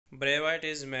Bray Wyatt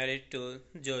is married to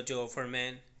Jojo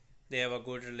Offerman. They have a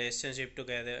good relationship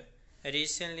together.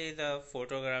 Recently, the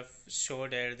photograph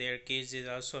showed that their kids is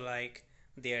also like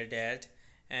their dad,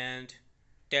 and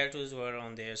tattoos were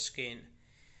on their skin.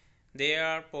 They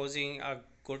are posing a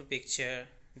good picture.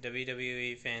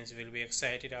 WWE fans will be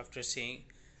excited after seeing.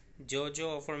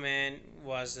 Jojo Offerman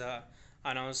was the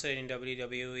announcer in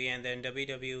WWE, and then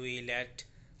WWE let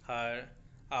her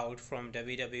out from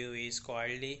WWE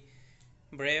quietly.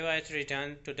 Bray Wyatt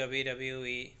returned to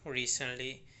WWE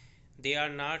recently. They are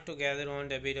not together on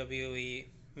WWE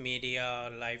media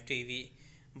or live TV,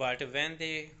 but when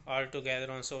they are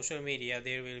together on social media,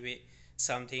 there will be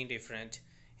something different.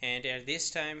 And at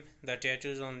this time, the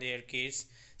tattoos on their kids'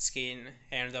 skin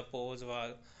and the pose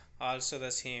was also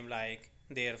the same like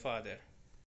their father.